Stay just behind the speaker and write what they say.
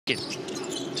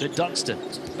Larkin to Dunstan,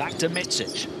 back to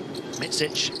Micic.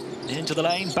 Micic into the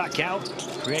lane, back out,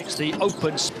 creates the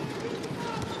open.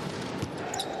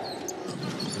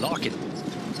 Larkin,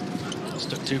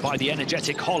 stuck to by the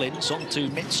energetic Hollins, onto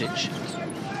Micic.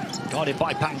 Guarded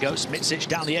by Pangos, Micic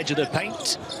down the edge of the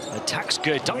paint. Attacks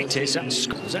Gudaitis and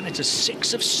Zenit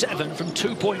 6 of 7 from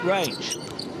 2-point range.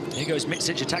 Here goes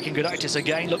Micic attacking Gudaitis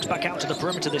again, looks back out to the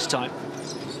perimeter this time.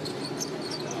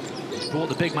 He's brought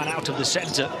the big man out of the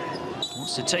centre.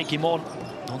 Wants to take him on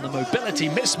the mobility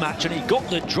mismatch, and he got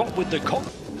the drop with the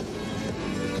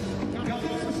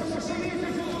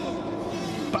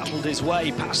battled his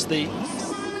way past the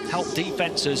help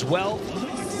defense as well.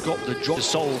 Got the drop to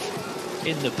solve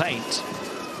in the paint.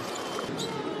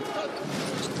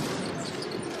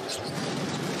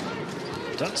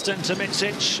 Dunstan to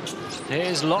Micic.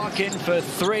 Here's Larkin for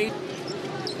 3.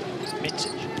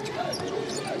 Micic.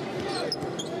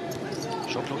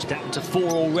 Shot clock's down to 4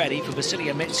 already for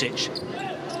Vasilije Micic.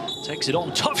 Takes it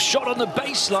on, tough shot on the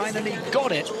baseline, and he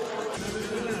got it.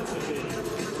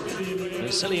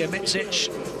 Vasilije Micic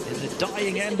in the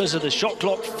dying embers of the shot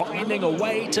clock, finding a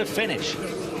way to finish.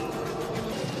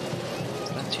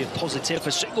 Plenty of positive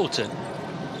for Singleton.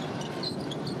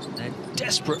 They're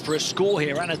desperate for a score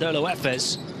here, Anadolu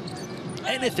Efes.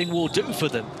 Anything will do for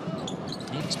them.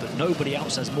 Yes, but nobody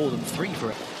else has more than 3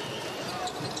 for it.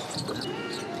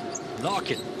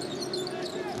 Larkin.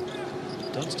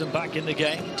 Dunstan back in the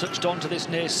game, touched on to this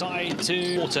near side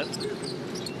to Water.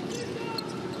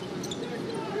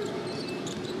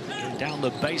 Down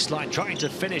the baseline, trying to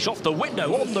finish off the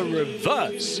window on the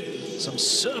reverse. Some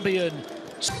Serbian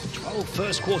 12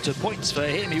 first quarter points for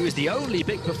him. He was the only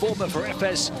big performer for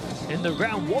Efes in the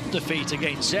round 1 defeat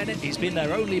against Zenit. He's been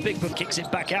their only big performer. Kicks it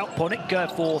back out,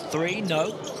 Ponica for 3,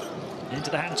 no.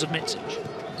 Into the hands of Micic.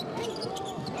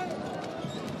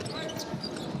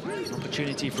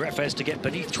 Opportunity for Efes to get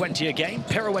beneath 20 again.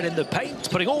 Pirouette in the paint,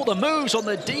 putting all the moves on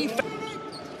the defense.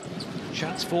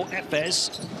 Chance for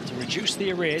Efes to reduce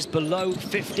the arrears below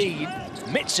 15.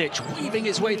 Micic weaving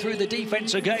his way through the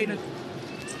defense again.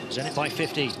 Zenit by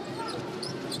 15.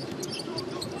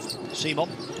 Simon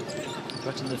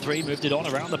threatened the 3, moved it on,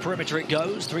 around the perimeter it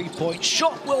goes. 3-point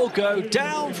shot will go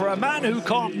down for a man who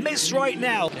can't miss right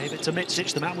now. Gave it to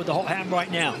Micic, the man with the hot hand right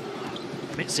now.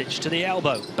 Micic to the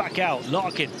elbow, back out,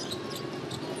 Larkin.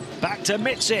 Back to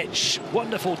Micic.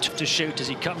 Wonderful to shoot as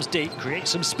he comes deep,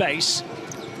 creates some space.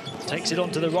 Takes it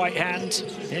onto the right hand,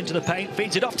 into the paint,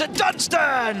 feeds it off to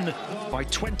Dunstan! By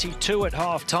 22 at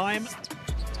half-time,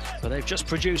 but they've just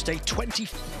produced a 20.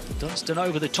 Dunstan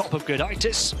over the top of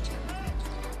Gudaitis.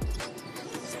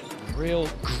 Real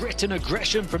grit and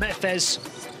aggression from Efes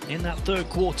in that third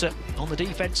quarter on the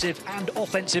defensive and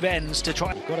offensive ends to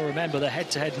try. Got to remember the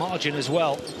head-to-head margin as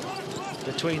well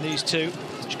between these two,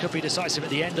 which could be decisive at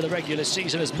the end of the regular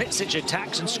season as Micic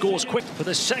attacks and scores quick for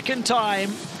the second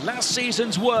time. Last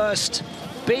season's worst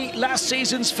beat last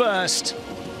season's first.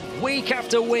 Week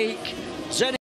after week, Zenit